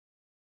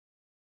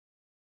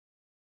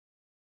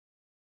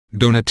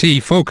Don't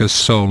focus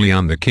solely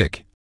on the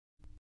kick.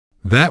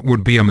 That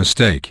would be a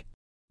mistake.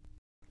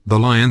 The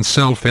Lions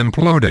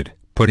self-imploded,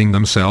 putting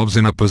themselves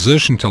in a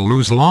position to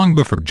lose long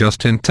before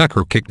Justin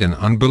Tucker kicked an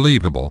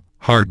unbelievable,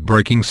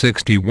 heartbreaking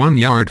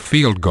 61-yard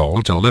field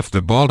goal to lift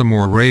the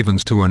Baltimore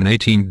Ravens to an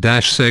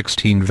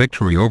 18-16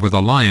 victory over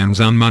the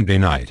Lions on Monday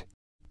night.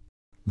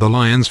 The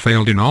Lions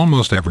failed in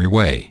almost every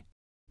way.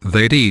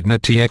 They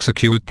didn't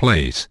execute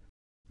plays.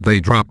 They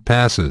dropped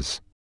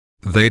passes.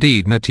 They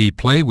didn't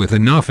play with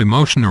enough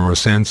emotion or a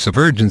sense of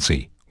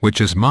urgency,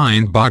 which is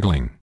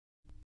mind-boggling.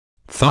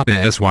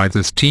 That's why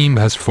this team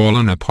has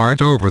fallen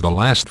apart over the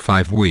last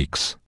 5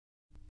 weeks.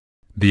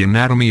 The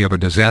anatomy of a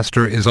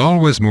disaster is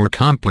always more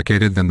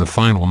complicated than the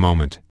final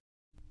moment.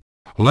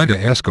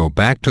 Let's go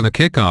back to the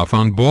kickoff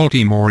on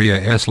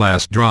Baltimore's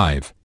last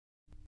drive.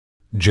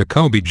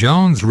 Jacoby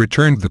Jones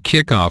returned the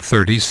kickoff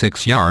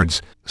 36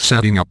 yards,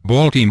 setting up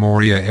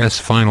Baltimore's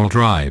final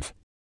drive.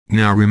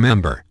 Now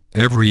remember,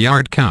 every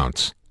yard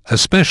counts,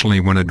 especially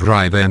when a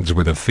drive ends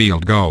with a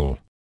field goal.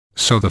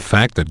 So the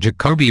fact that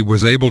Jacoby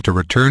was able to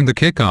return the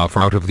kickoff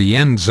out of the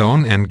end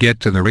zone and get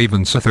to the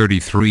Ravens'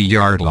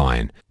 33-yard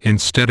line,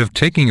 instead of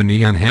taking a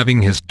knee and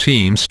having his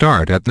team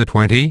start at the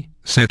 20,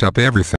 set up everything.